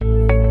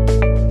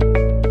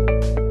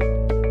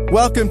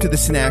Welcome to the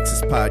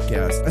Synaxis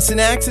Podcast. A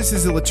synaxis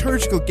is a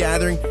liturgical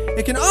gathering.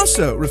 It can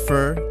also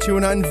refer to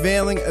an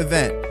unveiling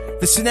event.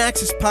 The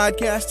Synaxis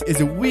Podcast is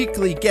a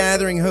weekly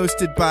gathering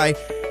hosted by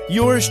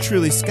yours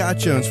truly, Scott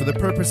Jones, for the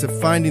purpose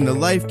of finding the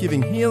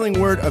life-giving, healing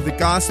word of the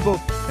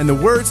gospel and the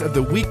words of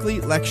the weekly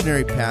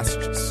lectionary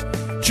passages.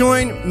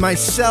 Join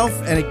myself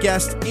and a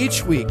guest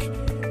each week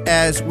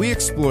as we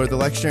explore the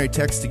lectionary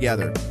text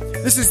together.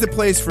 This is the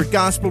place for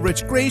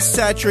gospel-rich,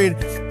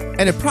 grace-saturated,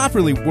 and a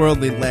properly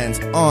worldly lens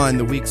on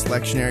the week's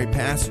lectionary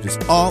passages,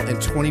 all in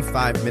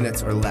 25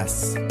 minutes or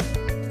less.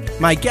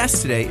 My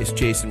guest today is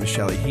Jason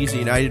Micheli. He's a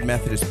United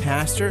Methodist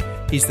pastor.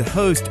 He's the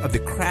host of the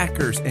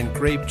Crackers and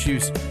Grape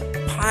Juice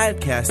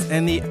podcast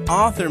and the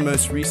author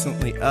most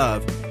recently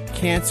of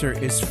Cancer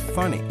is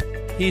Funny.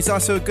 He's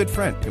also a good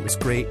friend. It was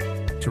great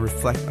to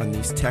reflect on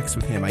these texts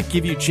with him. I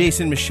give you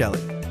Jason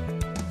Micheli.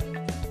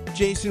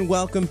 Jason,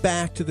 welcome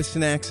back to the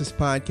Synaxis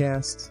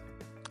Podcast.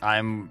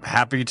 I'm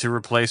happy to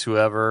replace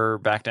whoever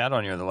backed out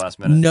on you at the last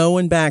minute. No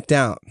one backed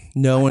out.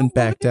 No one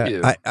backed out.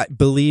 I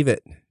believe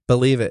it.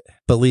 Believe it.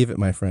 Believe it,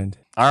 my friend.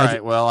 All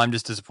right. Well, I'm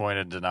just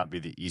disappointed to not be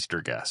the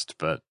Easter guest,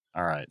 but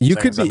all right. You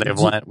could be. Sunday of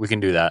Lent, we can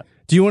do that.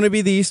 Do you want to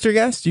be the Easter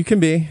guest? You can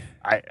be.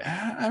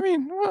 I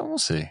mean, well, we'll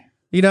see.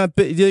 You know,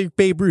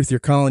 Babe Ruth, you're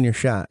calling your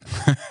shot.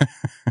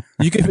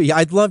 You could be.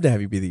 I'd love to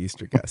have you be the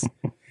Easter guest.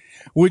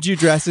 Would you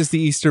dress as the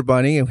Easter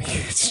Bunny and we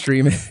could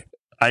stream it?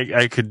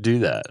 I could do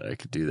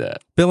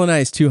that. Bill and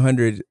I's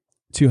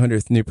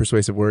 200th New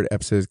Persuasive Word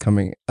episode is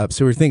coming up.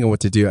 So we're thinking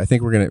what to do. I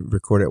think we're going to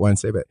record it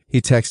Wednesday, but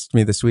he texted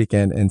me this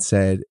weekend and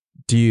said,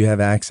 do you have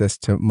access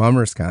to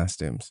mummers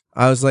costumes?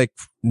 I was like,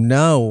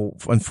 no,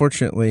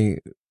 unfortunately,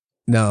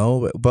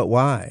 no, but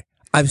why?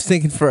 I was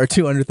thinking for our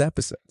 200th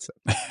episode, so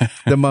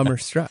the mummer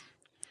strut.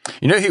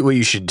 You know what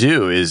you should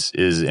do is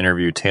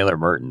interview Taylor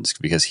Mertens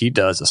because he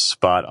does a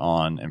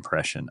spot-on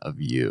impression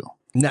of you.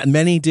 Not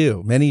many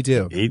do.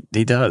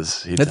 He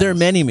does. There are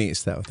many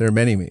me's, though. There are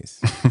many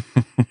me's.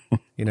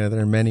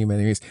 There are many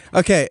me's.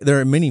 Okay, there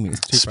are many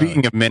me's.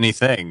 Speaking of many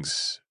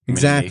things.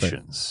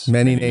 Exactly.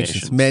 Many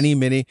nations. Many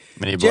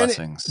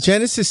blessings.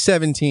 Genesis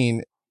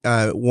 17,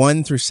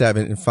 1 through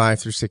 7 and 5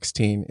 through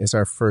 16 is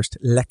our first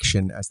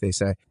lection, as they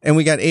say. And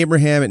we got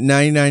Abraham at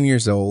 99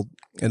 years old,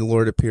 and the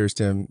Lord appears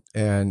to him,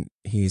 and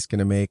he's going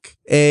to make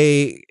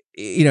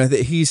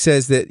he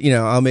says that,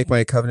 I'll make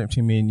my covenant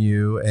between me and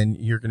you, and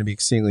you're going to be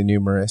exceedingly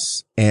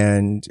numerous.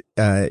 And,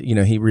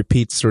 he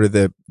repeats sort of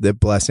the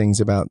blessings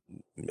about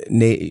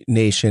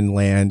nation,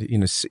 land,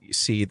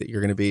 see that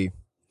you're going to be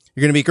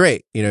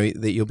great,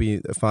 that you'll be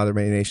the father of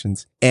many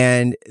nations.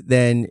 And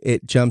then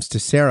it jumps to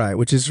Sarai,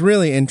 which is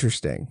really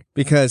interesting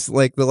because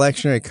like the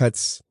lectionary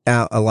cuts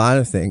out a lot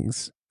of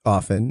things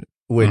often,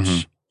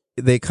 which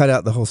they cut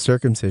out the whole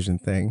circumcision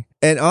thing.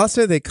 And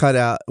also they cut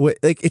out,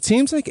 it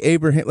seems like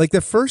Abraham, like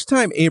the first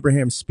time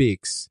Abraham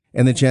speaks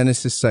in the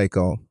Genesis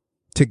cycle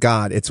to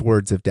God, it's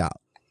words of doubt.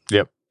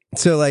 Yep.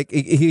 So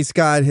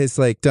God has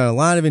done a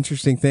lot of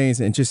interesting things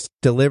and just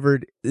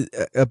delivered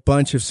a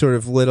bunch of sort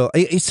of little,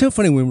 it's so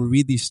funny when we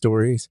read these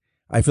stories.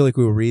 I feel like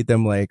we will read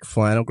them like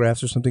flannel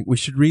graphs or something. We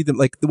should read them.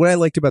 Like what I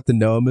liked about the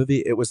Noah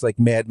movie, it was like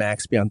Mad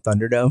Max Beyond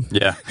Thunderdome.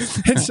 Yeah.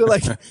 And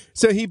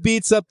so he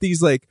beats up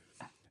these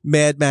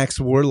Mad Max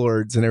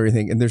warlords and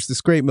everything. And there's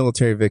this great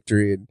military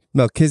victory and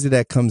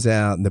Melchizedek comes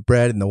out and the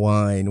bread and the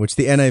wine, which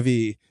the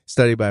NIV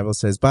Study Bible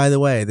says, by the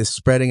way, this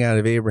spreading out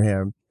of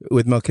Abraham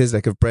with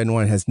Melchizedek of bread and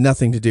wine has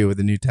nothing to do with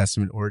the New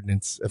Testament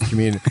ordinance of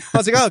communion. I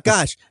was like, oh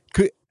gosh,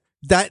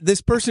 this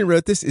person who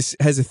wrote this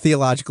has a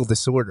theological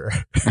disorder.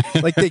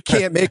 Like they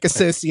can't make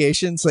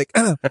associations.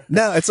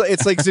 No, it's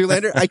like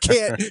Zoolander. I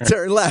can't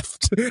turn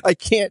left. I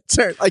can't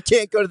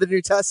go to the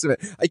New Testament.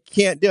 I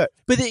can't do it.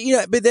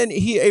 But then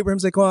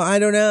Abraham's like, well, I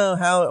don't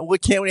know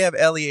what can't we have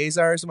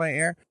Eleazar as my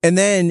heir? And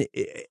then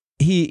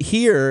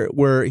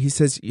where he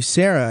says,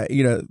 Sarah,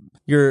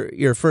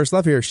 your first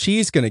love here,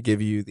 she's going to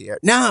give you the heir.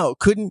 No,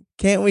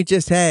 can't we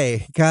just,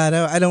 hey, God,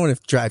 I don't want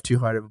to drive too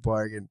hard of a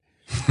bargain.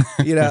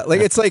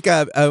 It's like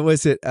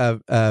was it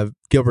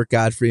Gilbert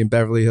Godfrey in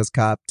Beverly Hills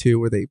Cop 2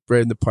 where they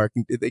bring the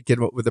parking, they get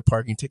him up with a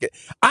parking ticket.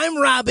 I'm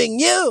robbing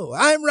you.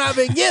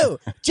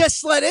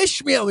 Just let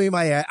Ishmael be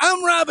my heir.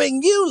 I'm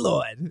robbing you,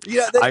 Lord.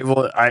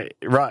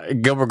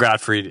 Gilbert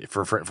Godfrey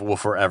will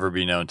forever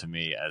be known to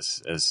me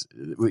as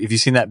have you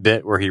seen that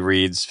bit where he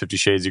reads 50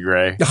 Shades of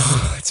Grey?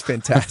 Oh, it's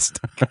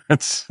fantastic.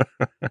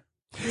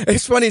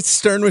 It's funny.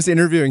 Stern was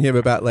interviewing him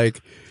about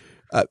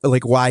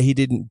why he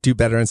didn't do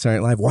better on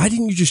Saturday Night Live. Why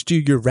didn't you just do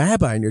your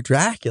rabbi and your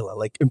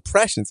Dracula,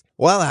 impressions?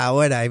 Well,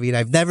 Howard, I mean,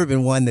 I've never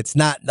been one that's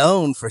not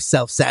known for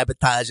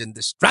self-sabotage and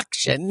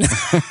destruction.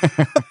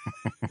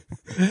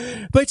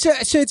 But so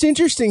it's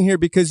interesting here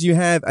because you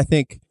have, I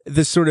think,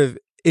 this sort of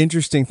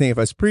interesting thing. If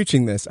I was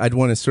preaching this, I'd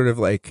want to sort of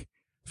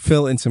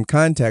fill in some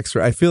context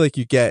where I feel like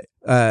you get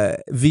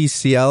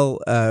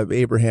VCL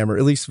Abraham, or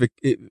at least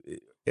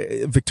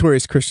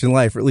victorious Christian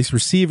life, or at least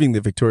receiving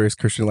the victorious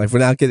Christian life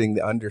without getting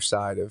the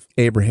underside of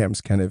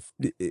Abraham's kind of.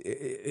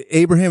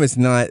 Abraham is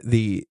not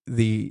the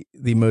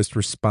most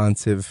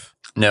responsive.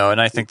 No,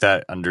 and I think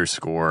that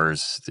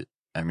underscores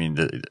I mean,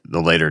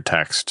 the later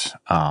text,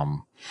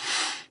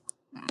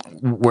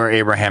 where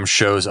Abraham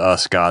shows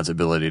us God's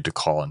ability to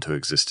call into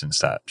existence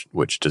that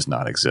which does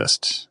not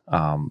exist.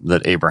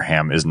 That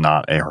Abraham is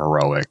not a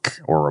heroic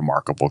or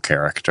remarkable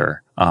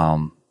character.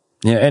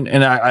 Yeah,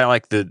 and I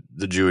like the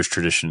Jewish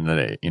tradition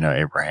that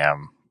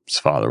Abraham's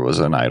father was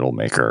an idol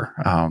maker.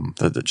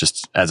 That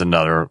just adds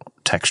another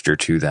texture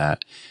to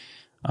that.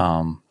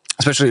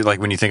 Especially like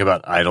when you think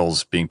about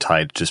idols being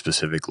tied to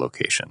specific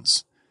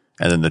locations,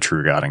 and then the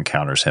true God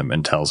encounters him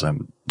and tells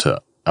him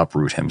to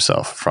uproot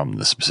himself from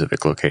the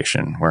specific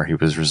location where he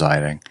was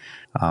residing.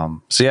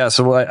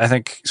 So I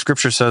think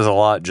Scripture says a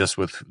lot just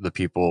with the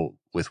people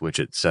with which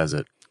it says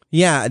it.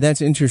 Yeah,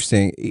 that's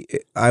interesting.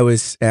 I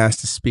was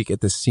asked to speak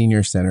at the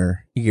senior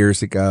center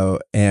years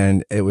ago,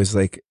 and it was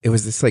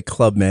this like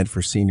Club Med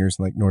for seniors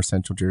in like North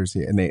Central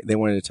Jersey, and they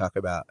wanted to talk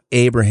about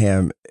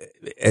Abraham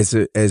as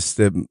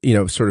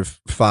the sort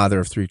of father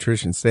of three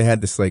traditions. They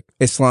had this like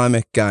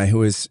Islamic guy who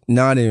was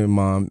not an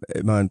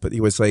imam, but he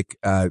was like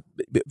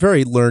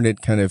very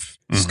learned kind of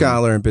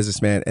scholar and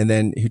businessman, and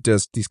then who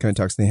does these kind of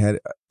talks. And they had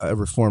a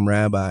Reform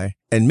rabbi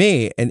and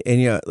me, and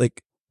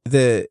like. In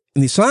the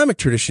Islamic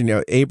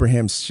tradition,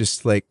 Abraham's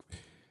just like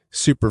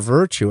super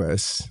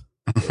virtuous,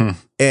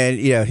 and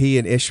he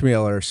and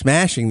Ishmael are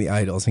smashing the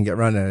idols and get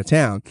run out of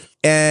town.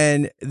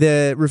 And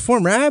the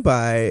Reform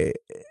rabbi,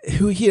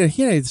 who he had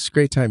this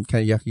great time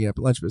kind of yucking up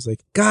at lunch, but was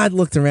like, God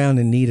looked around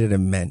and needed a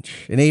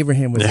mensch, and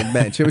Abraham was a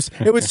mensch.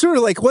 It was sort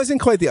of like, wasn't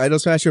quite the idol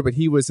smasher, but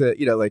he was a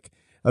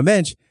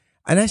mensch.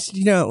 And I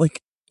said,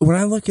 like, when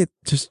I look at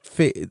just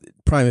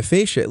prima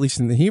facie, at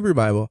least in the Hebrew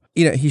Bible,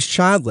 he's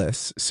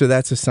childless, so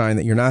that's a sign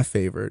that you're not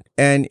favored.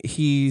 And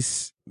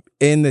he's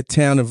in the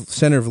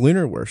center of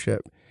lunar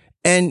worship.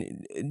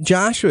 And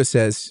Joshua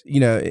says,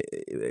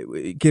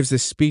 gives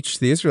this speech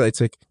to the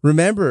Israelites, like,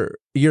 remember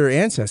your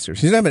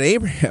ancestors. He's not about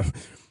Abraham.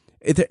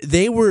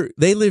 They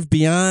lived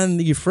beyond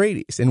the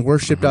Euphrates and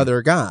worshipped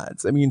other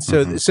gods. I mean,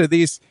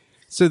 the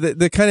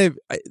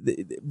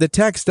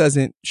text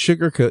doesn't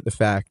sugarcoat the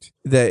fact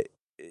that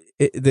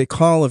the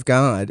call of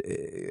God,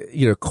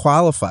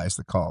 qualifies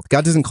the called.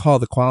 God doesn't call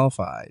the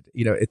qualified.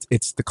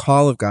 It's the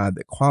call of God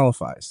that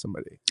qualifies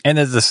somebody. And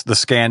the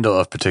scandal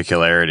of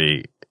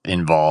particularity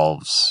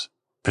involves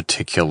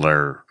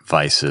particular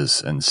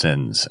vices and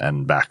sins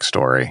and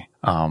backstory.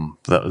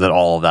 That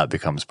all of that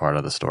becomes part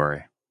of the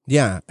story.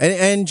 Yeah,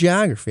 and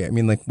geography. I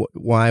mean, like,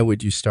 why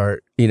would you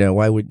start?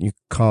 Why wouldn't you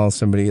call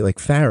somebody like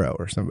Pharaoh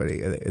or somebody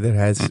that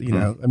has, I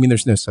mean,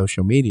 there's no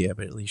social media,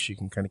 but at least you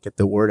can kind of get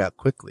the word out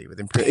quickly with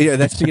him.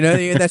 That's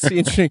that's the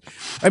interesting.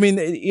 I mean,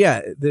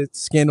 the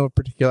scandal of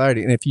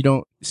particularity, and if you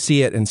don't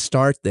see it and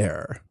start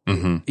there,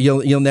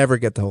 you'll never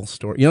get the whole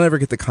story. You'll never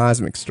get the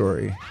cosmic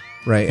story,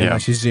 right?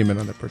 Unless you zoom in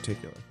on the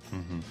particular.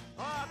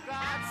 Oh,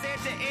 God said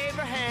to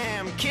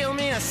Abraham, kill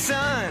me a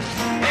son.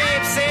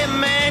 Abe said,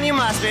 man, you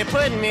must be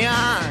putting me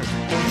on.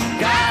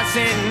 God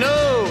said,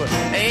 no.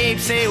 Abe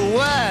said,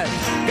 what?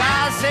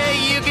 God said,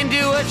 you can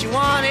do what you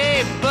want,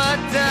 Abe, but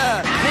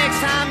next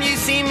time you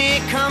see me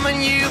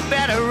coming, you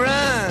better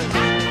run.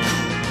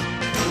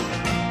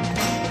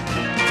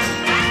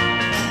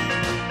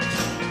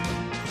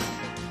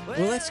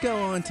 Well, let's go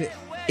on to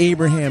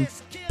Abraham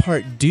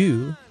part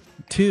 2.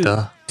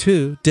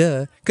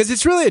 Because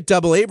it's really a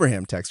double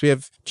Abraham text. We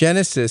have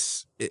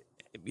Genesis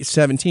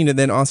 17 and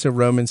then also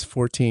Romans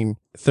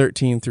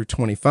 14:13 through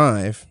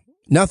 25.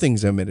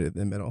 Nothing's omitted in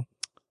the middle.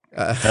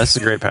 That's a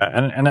great Pat,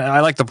 and I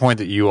like the point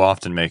that you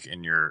often make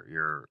in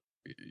your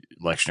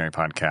lectionary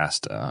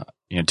podcast.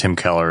 Tim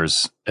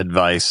Keller's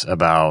advice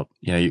about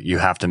you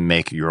have to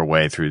make your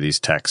way through these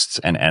texts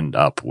and end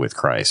up with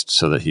Christ,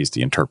 so that he's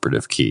the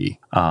interpretive key.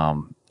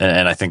 And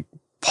I think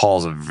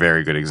Paul's a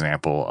very good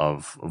example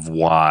of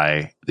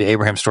why the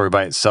Abraham story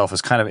by itself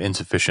is kind of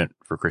insufficient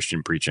for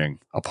Christian preaching,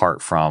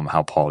 apart from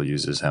how Paul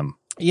uses him.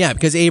 Yeah,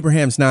 because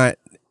Abraham's not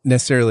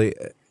necessarily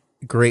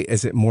great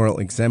as a moral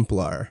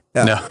exemplar.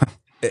 No.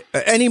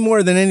 Any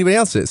more than anybody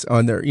else is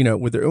on their,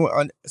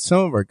 on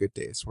some of our good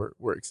days,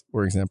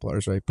 we're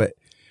exemplars, right? But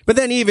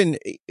then even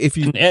if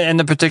you and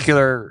the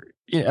particular,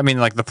 I mean,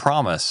 like the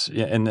promise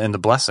and the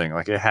blessing,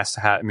 like it has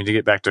to have. I mean, to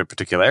get back to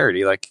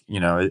particularity, like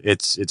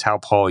it's how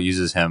Paul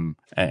uses him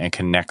and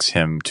connects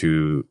him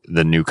to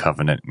the new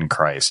covenant in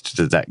Christ.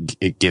 That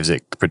it gives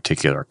it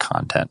particular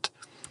content.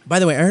 By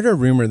the way, I heard a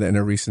rumor that in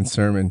a recent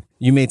sermon,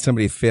 you made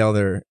somebody fail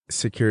their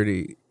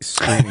security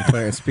screening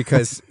clearance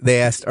because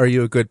they asked, "Are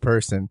you a good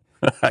person?"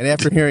 And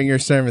after hearing your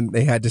sermon,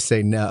 they had to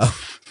say no.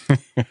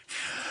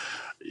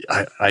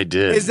 I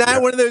did. Is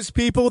that one of those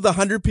people, the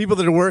 100 people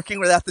that are working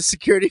without the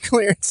security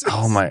clearances?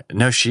 Oh my,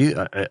 no,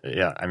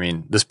 yeah. I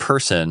mean, this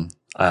person,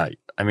 I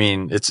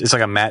mean, it's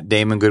like a Matt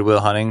Damon Good Will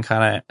Hunting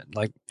kind of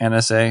like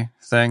NSA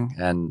thing.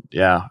 And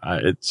yeah,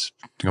 it's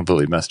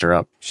completely messed her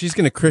up. She's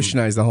going to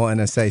Christianize the whole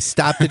NSA.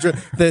 Stop the drone.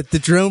 The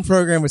drone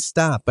program was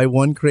stopped by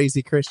one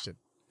crazy Christian.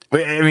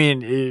 I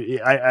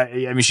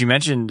mean, she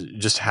mentioned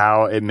just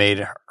how it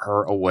made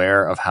her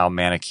aware of how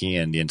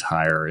Manichaean the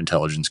entire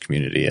intelligence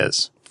community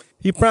is.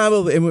 He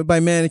probably, and by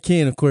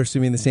Manichaean, of course,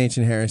 we mean this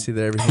ancient heresy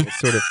that everything is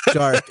sort of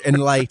dark and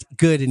light,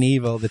 good and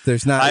evil. That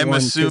there's not. I'm one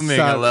assuming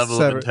a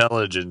level of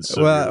intelligence.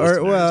 Of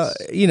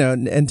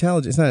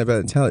intelligence. It's not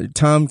about intelligence.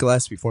 Tom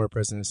Gillespie, former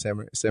president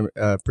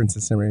of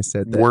Princeton Seminary,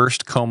 said that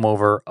worst comb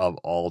over of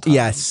all time.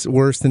 Yes,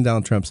 worse than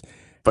Donald Trump's.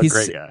 But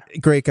great guy.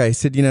 Great guy. He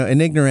said,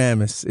 an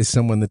ignoramus is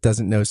someone that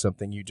doesn't know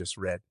something you just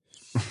read.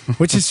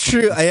 Which is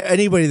true.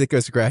 Anybody that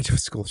goes to graduate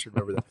school should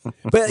remember that.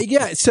 But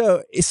yeah,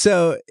 so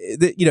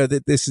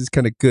that this is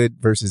kind of good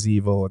versus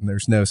evil, and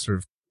there's no sort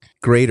of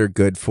greater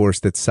good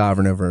force that's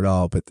sovereign over it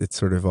all, but it's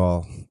sort of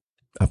all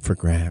up for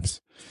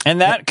grabs.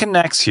 And that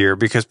connects here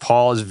because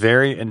Paul is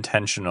very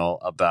intentional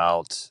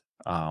about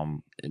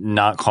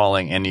not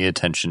calling any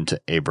attention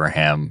to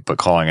Abraham, but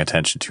calling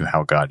attention to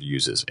how God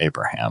uses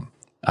Abraham,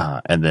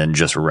 and then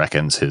just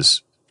reckons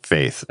his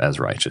faith as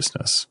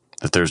righteousness.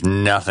 That there's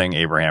nothing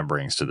Abraham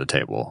brings to the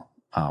table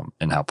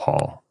in how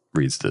Paul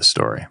reads this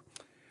story.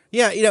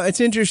 Yeah,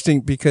 it's interesting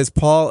because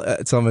Paul,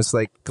 it's almost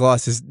like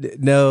glosses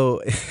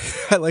no.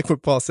 I like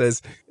what Paul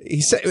says.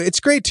 He said it's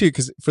great too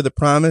because for the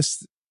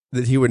promise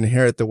that he would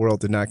inherit the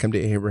world did not come to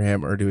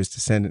Abraham or to his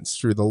descendants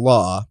through the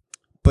law,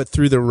 but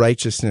through the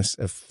righteousness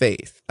of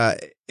faith,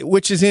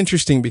 which is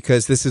interesting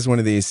because this is one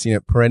of these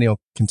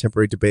perennial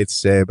contemporary debates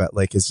today about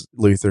like is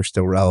Luther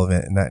still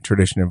relevant in that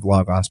tradition of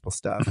law gospel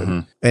stuff,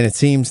 and it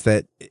seems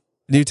that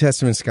New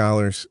Testament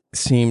scholars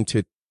seem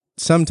to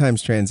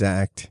sometimes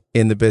transact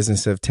in the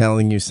business of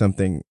telling you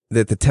something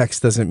that the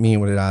text doesn't mean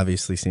what it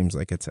obviously seems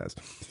like it says.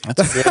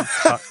 That's a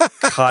good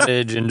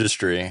cottage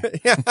industry.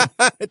 Yeah,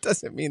 it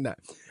doesn't mean that.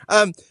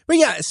 But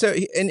yeah, so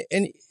and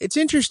it's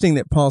interesting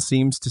that Paul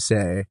seems to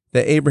say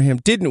that Abraham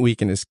didn't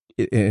weaken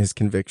his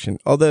conviction.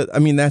 Although, I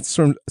mean, that's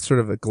sort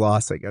of a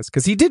gloss, I guess,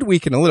 because he did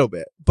weaken a little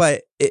bit.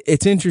 But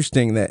it's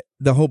interesting that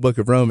the whole book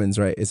of Romans,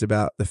 right, is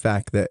about the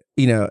fact that,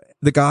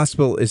 the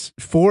gospel is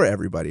for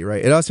everybody,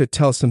 right? It also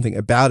tells something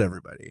about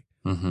everybody.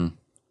 Mm-hmm.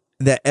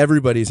 That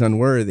everybody's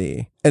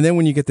unworthy. And then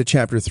when you get to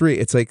chapter 3,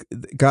 it's like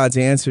God's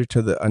answer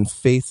to the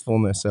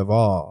unfaithfulness of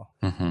all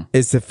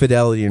is the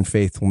fidelity and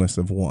faithfulness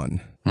of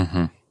one.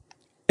 Mm-hmm.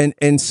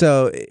 And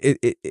so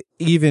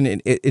even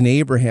in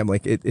Abraham,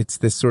 like it's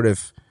this sort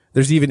of,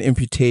 there's even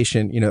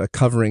imputation, a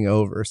covering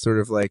over, sort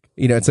of like,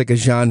 it's like a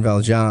Jean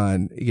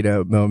Valjean,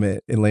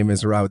 moment in Les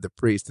Miserables with the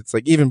priest. It's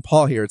like even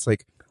Paul here, it's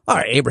like, all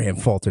right, Abraham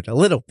faltered a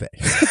little bit,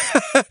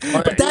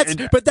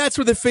 but that's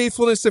where the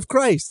faithfulness of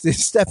Christ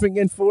is stepping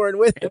in for and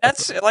with him.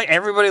 That's like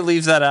everybody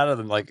leaves that out of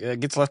them. Like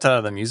it gets left out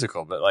of the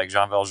musical, but like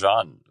Jean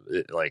Valjean,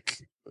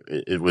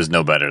 it was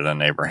no better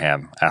than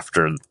Abraham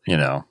after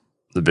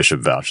the bishop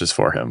vouches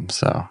for him.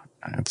 So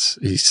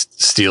he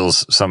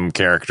steals some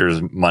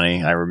character's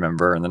money. I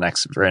remember in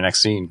the very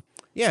next scene.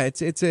 Yeah,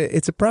 it's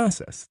a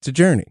process. It's a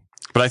journey.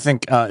 But I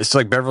think it's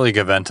like Beverly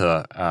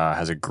Gaventa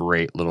has a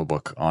great little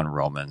book on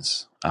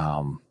Romans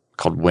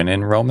called When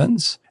in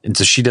Romans. And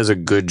so she does a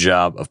good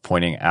job of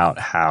pointing out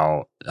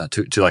how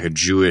to like a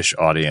Jewish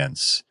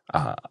audience,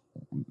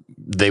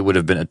 they would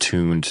have been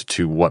attuned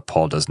to what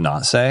Paul does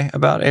not say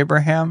about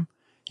Abraham.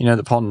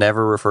 That Paul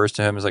never refers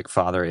to him as like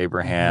Father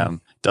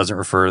Abraham, doesn't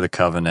refer to the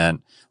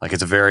covenant. Like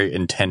it's a very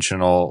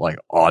intentional, like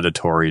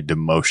auditory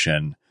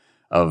demotion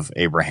of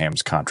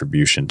Abraham's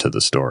contribution to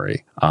the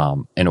story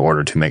in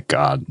order to make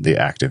God the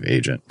active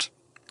agent.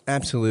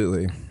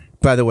 Absolutely.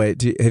 By the way,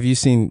 have you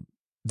seen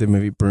the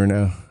movie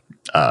Bruno?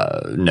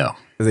 No.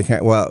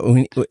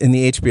 In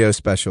the HBO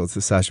special, it's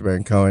the Sacha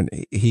Baron Cohen.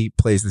 He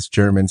plays this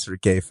German sort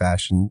of gay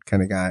fashion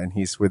kind of guy, and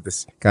he's with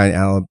this guy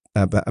in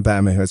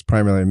Alabama who has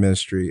primarily a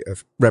ministry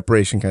of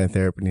reparation kind of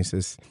therapy. And he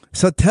says,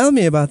 "So tell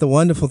me about the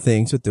wonderful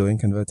things you're doing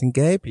converting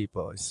gay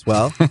people." He says,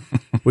 "Well,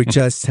 we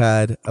just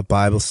had a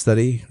Bible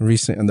study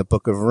recently on the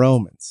book of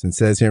Romans. It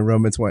says here in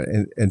Romans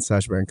 1, and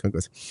Sacha Baron Cohen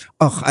goes,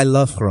 "Oh, I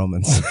love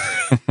Romans.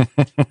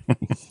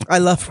 I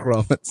love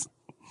Romans."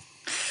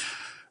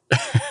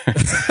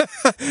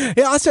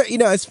 Yeah, also,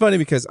 it's funny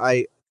because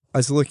I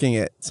was looking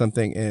at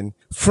something in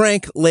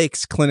Frank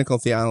Lake's Clinical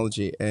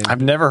Theology, and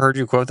I've never heard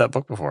you quote that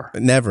book before.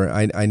 Never.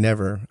 I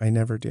never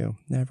do.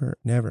 Never.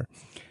 Never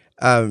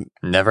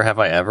have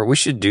I ever. We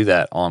should do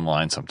that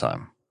online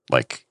sometime,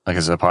 like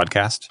as a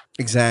podcast.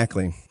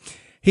 Exactly.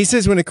 He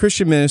says when a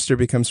Christian minister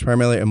becomes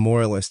primarily a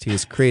moralist, he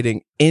is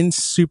creating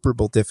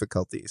insuperable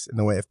difficulties in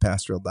the way of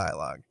pastoral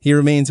dialogue. He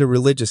remains a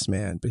religious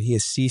man, but he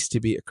has ceased to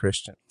be a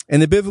Christian. In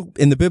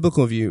the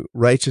biblical view,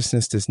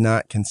 righteousness does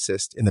not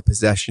consist in the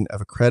possession of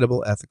a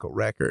credible ethical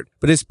record,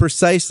 but is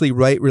precisely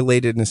right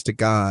relatedness to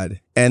God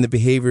and the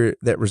behavior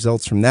that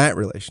results from that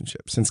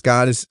relationship. Since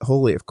God is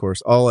holy, of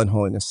course, all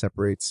unholiness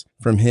separates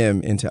from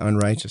him into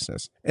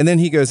unrighteousness. And then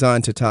he goes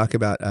on to talk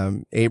about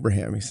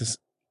Abraham. He says,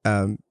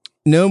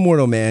 no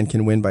mortal man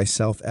can win by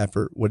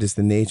self-effort what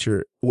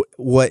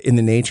in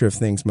the nature of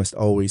things must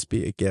always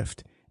be a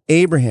gift.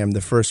 Abraham,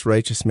 the first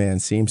righteous man,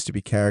 seems to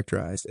be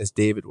characterized, as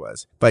David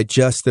was, by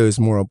just those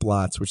moral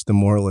blots which the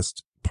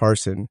moralist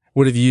parson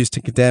would have used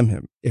to condemn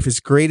him. If his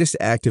greatest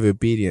act of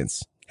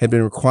obedience had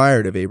been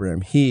required of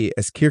Abraham, he,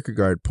 as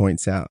Kierkegaard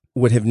points out,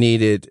 would have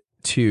needed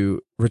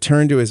to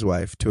return to his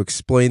wife to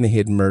explain that he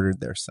had murdered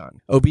their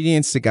son.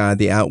 Obedience to God,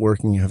 the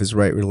outworking of his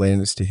right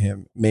relatedness to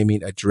him, may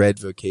mean a dread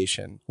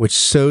vocation, which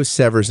so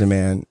severs a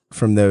man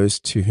from those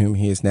to whom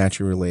he is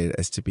naturally related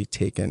as to be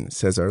taken,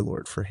 says our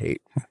Lord, for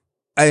hate.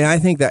 I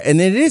think that,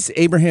 and it is,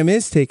 Abraham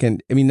is taken,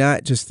 I mean,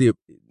 not just the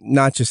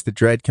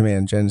dread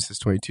command, Genesis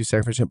 22,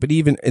 sacrifice, but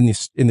even in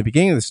the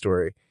beginning of the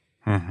story,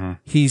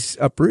 he's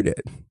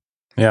uprooted.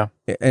 Yeah.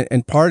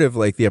 And part of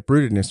like the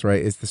uprootedness,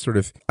 right, is the sort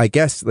of, I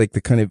guess, like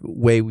the kind of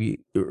way we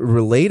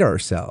relate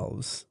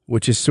ourselves,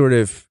 which is sort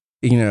of,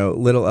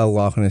 little L.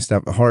 Laughlin and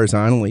stuff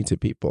horizontally to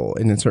people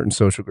and in certain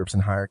social groups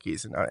and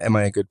hierarchies. And am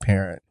I a good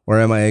parent,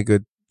 or am I a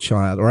good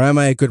child, or am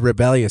I a good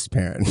rebellious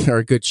parent, or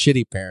a good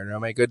shitty parent, or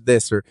am I good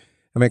this, or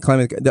am I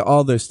climbing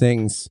all those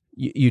things?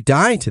 You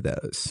die to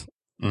those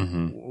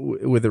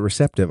with a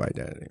receptive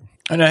identity.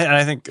 And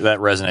I think that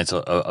resonates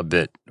a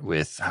bit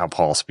with how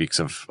Paul speaks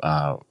of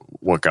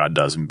what God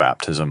does in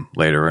baptism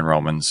later in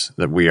Romans,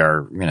 that we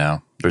are,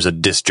 there's a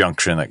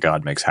disjunction that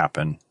God makes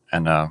happen,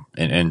 and an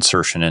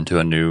insertion into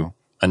a new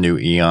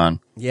eon.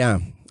 Yeah,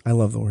 I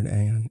love the word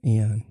eon.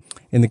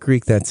 In the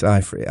Greek, that's I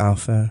for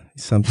alpha,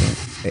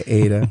 something,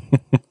 eta,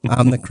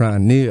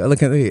 omicron, nu.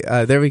 Look at me.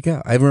 There we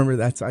go. I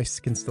remember I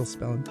can still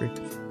spell in Greek.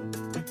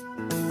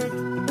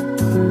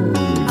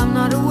 I'm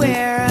not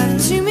aware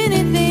of too many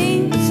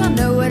things. I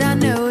know what I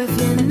know,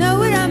 if you know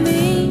what I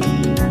mean.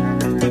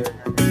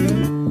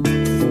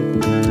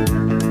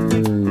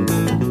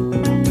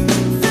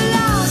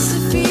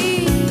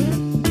 Philosophy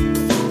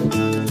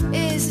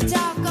is a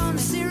talk on a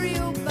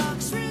cereal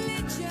box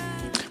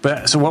religion.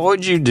 But so what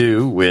would you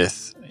do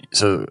with,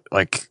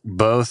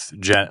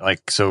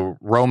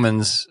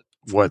 Romans,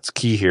 what's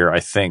key here, I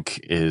think,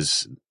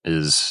 is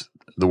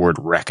the word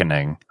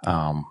reckoning,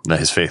 that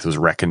his faith was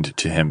reckoned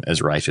to him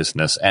as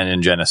righteousness. And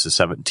in Genesis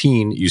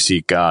 17, you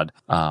see God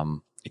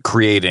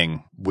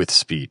creating with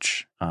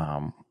speech,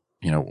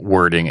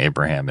 wording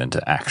Abraham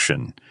into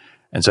action.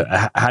 And so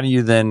how do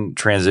you then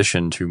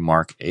transition to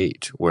Mark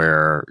 8,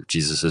 where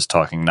Jesus is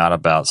talking not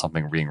about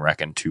something being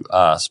reckoned to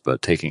us,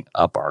 but taking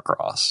up our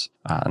cross?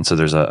 And so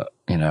there's a,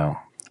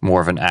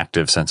 more of an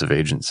active sense of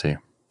agency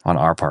on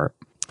our part.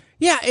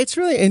 Yeah, it's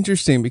really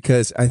interesting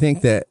because I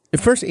think that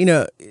first,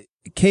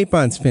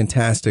 Capon's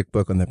fantastic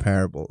book on the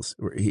parables,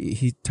 where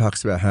he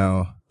talks about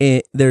how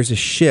there's a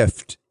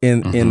shift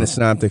in the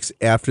synoptics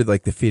after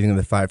like the feeding of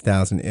the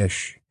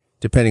 5,000-ish,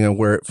 depending on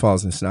where it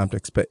falls in the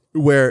synoptics. But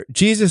where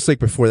Jesus, like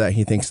before that,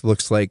 he thinks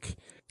looks like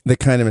the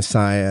kind of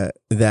Messiah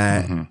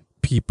that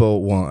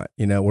people want.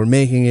 We're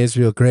making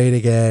Israel great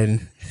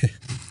again.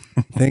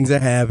 Things are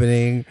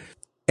happening.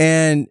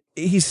 And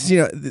he's,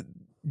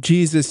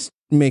 Jesus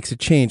makes a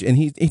change, and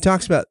he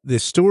talks about the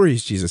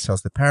stories Jesus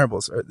tells, the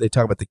parables. They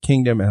talk about the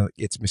kingdom, and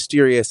it's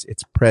mysterious,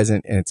 it's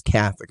present, and it's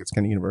Catholic. It's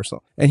kind of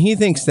universal. And he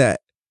thinks that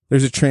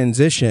there's a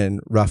transition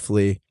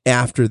roughly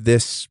after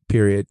this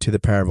period to the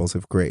parables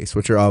of grace,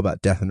 which are all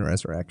about death and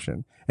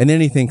resurrection. And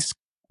then he thinks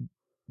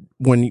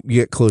when you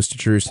get close to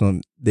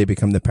Jerusalem, they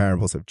become the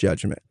parables of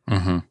judgment.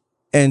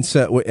 And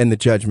so, and the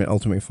judgment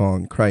ultimately fall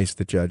on Christ,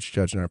 the judge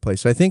in our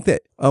place. So I think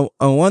that on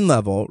one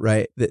level,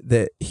 right,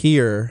 that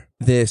here,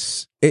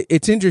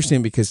 it's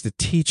interesting because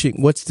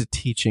what's the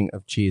teaching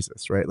of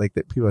Jesus, right? Like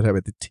that people talk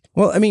about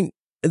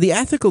the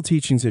ethical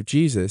teachings of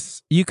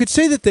Jesus, you could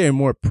say that they are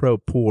more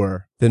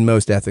pro-poor than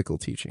most ethical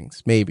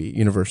teachings, maybe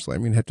universally.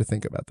 I'm going to have to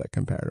think about that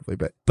comparatively,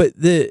 but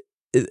the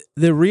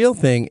real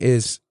thing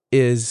is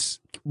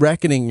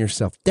reckoning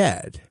yourself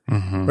dead,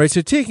 right?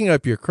 So taking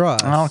up your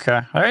cross.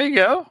 Okay, there you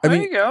go.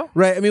 You go.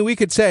 Right. I mean, we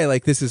could say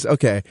like, this is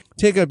okay.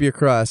 Take up your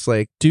cross,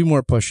 like do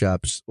more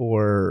push-ups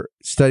or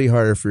study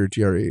harder for your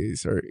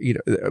GREs, or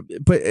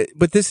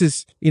but this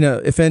is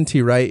if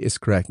N.T. Wright is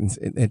correct,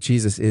 and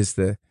Jesus is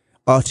the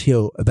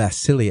autio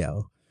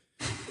basilio.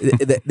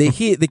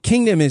 The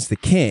kingdom is the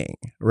king,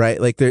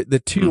 right? Like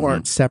the two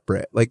aren't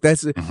separate. Like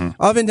that's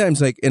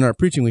oftentimes, like in our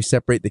preaching, we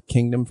separate the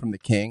kingdom from the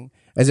king,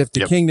 as if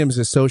the kingdom is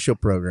a social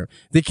program.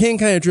 The king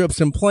kind of drew up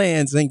some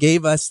plans and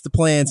gave us the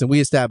plans, and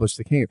we established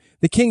the kingdom.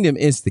 The kingdom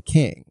is the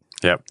king.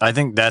 Yeah, I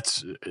think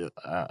that's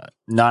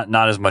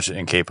not as much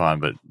in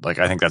Capon, but like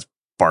I think that's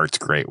Barth's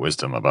great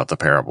wisdom about the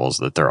parables,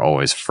 that they're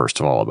always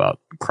first of all about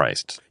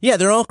Christ. Yeah,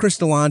 they're all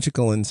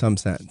Christological in some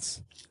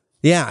sense.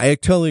 Yeah, I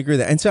totally agree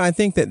with that. And so I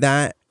think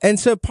that and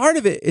so part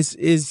of it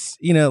is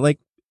like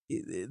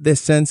the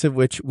sense of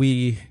which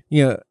we,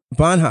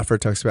 Bonhoeffer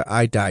talks about,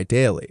 I die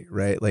daily,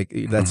 right? Like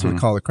that's what we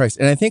call it Christ.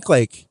 And I think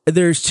like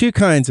there's two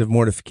kinds of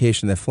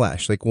mortification of the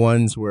flesh, like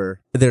ones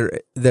where that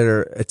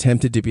are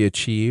attempted to be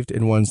achieved,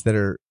 and ones that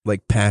are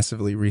like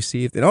passively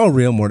received. And all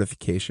real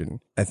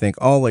mortification, I think,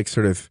 all like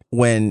sort of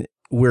when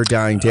we're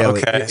dying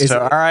daily. Okay, so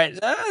all right,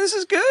 this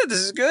is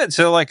good.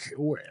 So like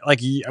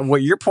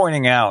what you're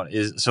pointing out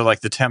is, so like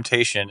the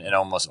temptation in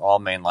almost all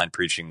mainline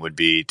preaching would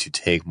be to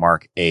take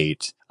Mark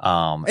 8,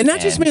 and not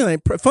just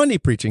mainline, funny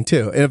preaching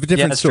too, of a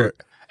different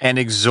sort, and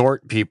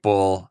exhort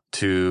people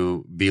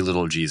to be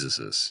little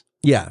Jesuses.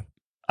 Yeah.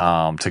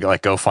 to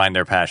like go find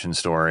their passion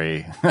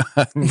story.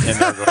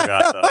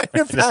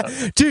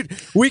 Dude,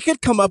 we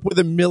could come up with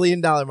 $1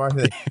 million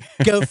marketing.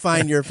 Go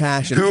find your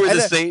passion. Who are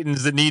the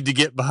Satans that need to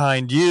get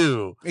behind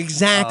you?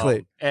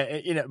 Exactly.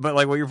 But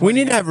like what you're we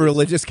need to have a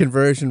religious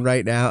conversion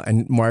right now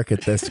and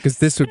market this, because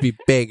this would be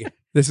big.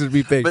 This would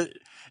be big. But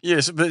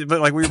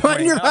like we were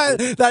pointing out,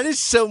 that is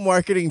so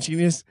marketing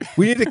genius.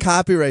 We need to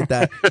copyright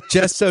that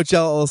just so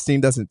Joel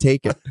Osteen doesn't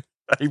take it.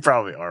 He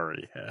probably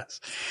already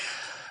has.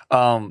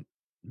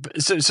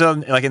 So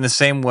like in the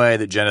same way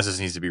that Genesis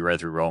needs to be read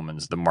through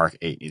Romans, the Mark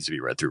 8 needs to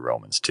be read through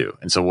Romans too.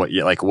 And so what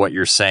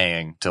you're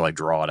saying to like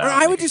draw it out.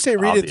 I would just say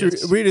read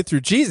it through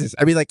Jesus.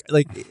 I mean, like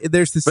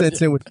there's the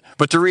sense in which,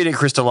 but to read it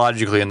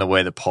Christologically in the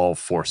way that Paul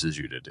forces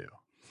you to do.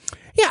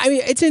 Yeah, I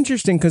mean, it's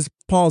interesting because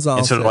Paul's also,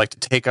 and sort of like to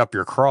take up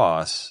your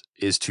cross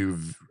is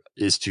to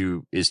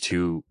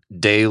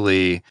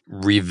daily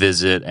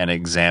revisit and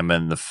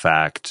examine the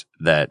fact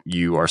that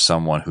you are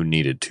someone who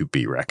needed to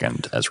be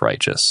reckoned as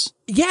righteous.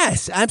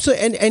 Yes,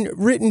 absolutely. And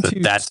written to,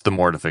 that's the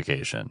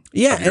mortification.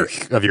 Yeah,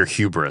 of your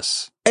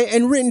hubris.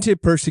 And written to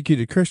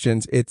persecuted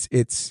Christians,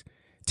 it's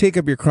take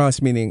up your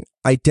cross, meaning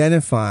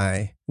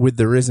identify with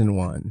the risen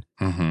one,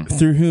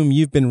 through whom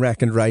you've been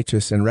reckoned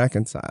righteous and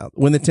reconciled.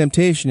 When the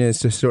temptation is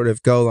to sort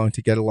of go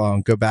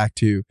back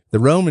to the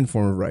Roman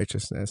form of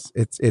righteousness,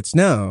 it's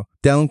no,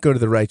 don't go to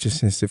the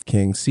righteousness of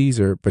King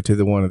Caesar, but to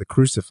the one of the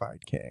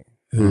crucified king,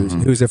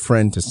 who's a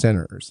friend to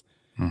sinners.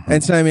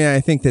 And so, I mean, I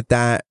think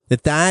that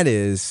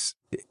is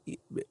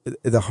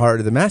the heart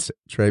of the message,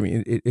 right? I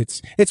mean,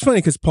 it's funny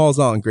because Paul's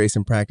all in Grace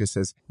and Practice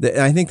says that,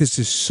 and I think this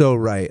is so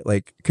right,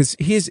 like, because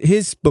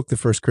his book, The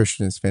First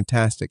Christian, is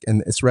fantastic,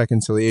 and it's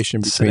reconciliation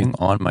between, sitting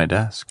on my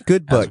desk,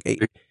 good book.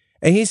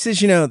 And he says,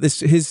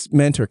 his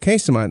mentor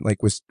Casemont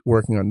like was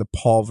working on the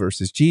Paul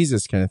versus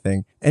Jesus kind of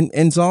thing,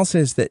 and Zoll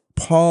says that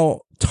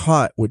Paul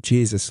taught what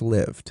Jesus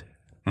lived.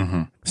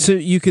 So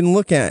you can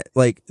look at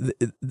like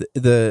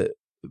the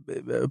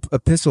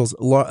epistles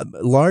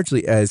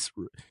largely as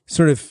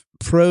sort of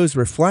prose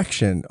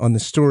reflection on the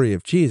story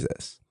of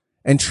Jesus,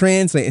 and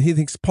translate. And he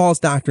thinks Paul's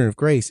doctrine of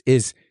grace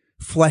is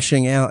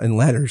fleshing out in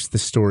letters the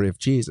story of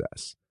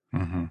Jesus.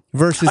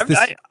 Versus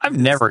I've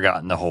never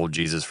gotten the whole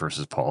Jesus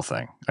versus Paul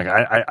thing. Like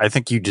I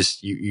think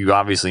you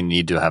obviously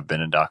need to have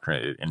been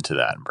indoctrinated into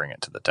that and bring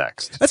it to the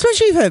text.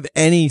 Especially if you have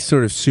any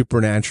sort of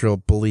supernatural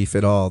belief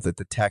at all that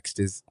the text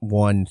is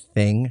one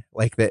thing,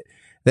 like that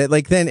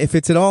like then if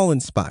it's at all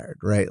inspired,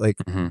 right? Like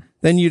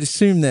then you'd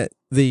assume that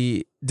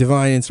the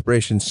divine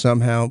inspiration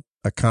somehow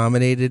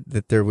accommodated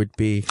that there would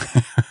be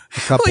a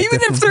couple. Well,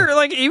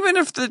 even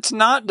if it's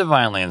not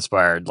divinely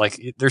inspired,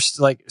 like there's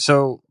like,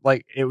 so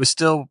like it was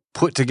still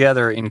put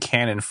together in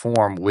canon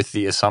form with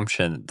the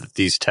assumption that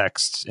these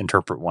texts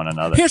interpret one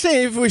another. You're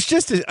saying if it was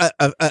just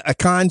a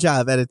con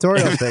job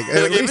editorial thing,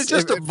 if it's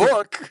just a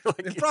book,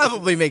 it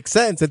probably makes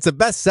sense. It's a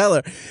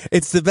bestseller.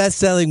 It's the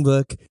best-selling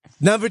book.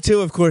 Number 2,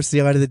 of course,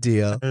 The Art of the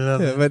Deal.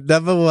 But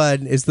number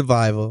 1 is the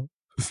Bible.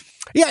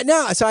 Yeah,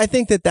 no. So I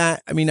think that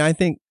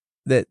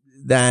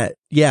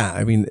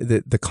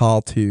the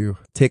call to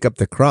take up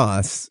the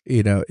cross,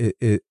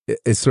 it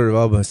is sort of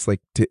almost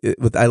like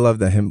I love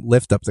the hymn,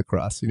 lift up the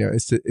cross,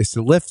 is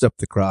to lift up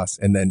the cross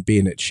and then be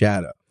in its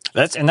shadow.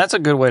 That's a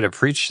good way to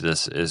preach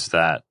this, is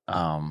that,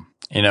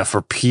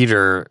 for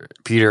Peter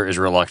is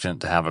reluctant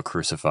to have a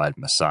crucified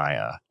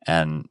Messiah,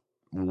 and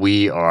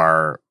we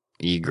are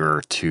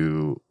eager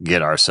to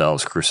get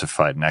ourselves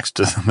crucified next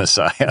to the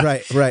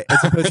Messiah. Right.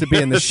 As opposed to be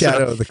in the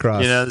shadow of the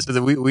cross. So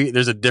that we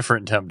there's a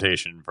different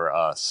temptation for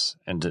us,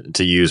 and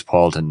to use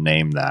Paul to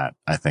name that,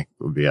 I think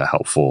would be a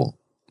helpful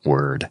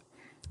word.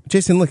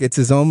 Jason, look,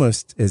 it's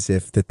almost as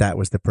if that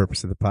was the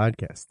purpose of the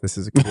podcast. This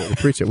is a good way to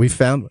preach it. We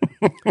found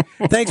one.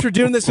 Thanks for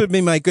doing this with me,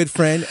 my good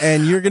friend,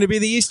 and you're going to be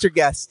the Easter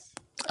guest.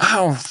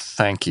 Oh,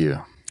 thank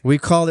you. We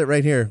called it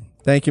right here.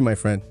 Thank you, my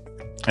friend.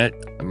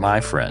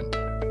 My friend.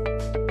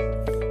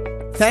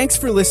 Thanks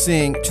for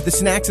listening to the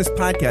Synaxis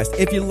podcast.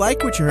 If you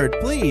like what you heard,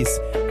 please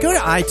go to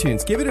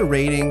iTunes, give it a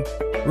rating,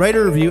 write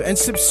a review, and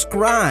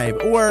subscribe,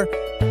 or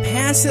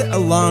pass it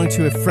along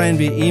to a friend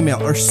via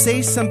email, or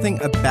say something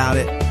about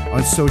it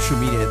on social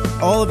media.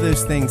 All of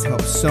those things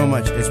help so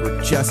much as we're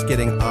just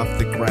getting off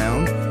the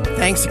ground.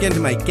 Thanks again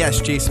to my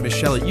guest, Jason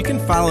Micheli. You can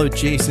follow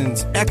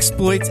Jason's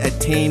exploits at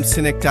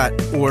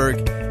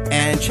tamecynic.org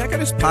and check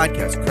out his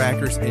podcast,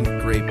 Crackers and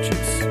Grape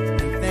Juice.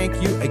 And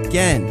thank you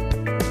again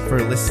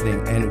for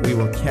listening, and we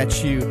will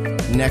catch you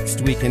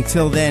next week.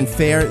 Until then,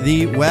 fare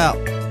thee well.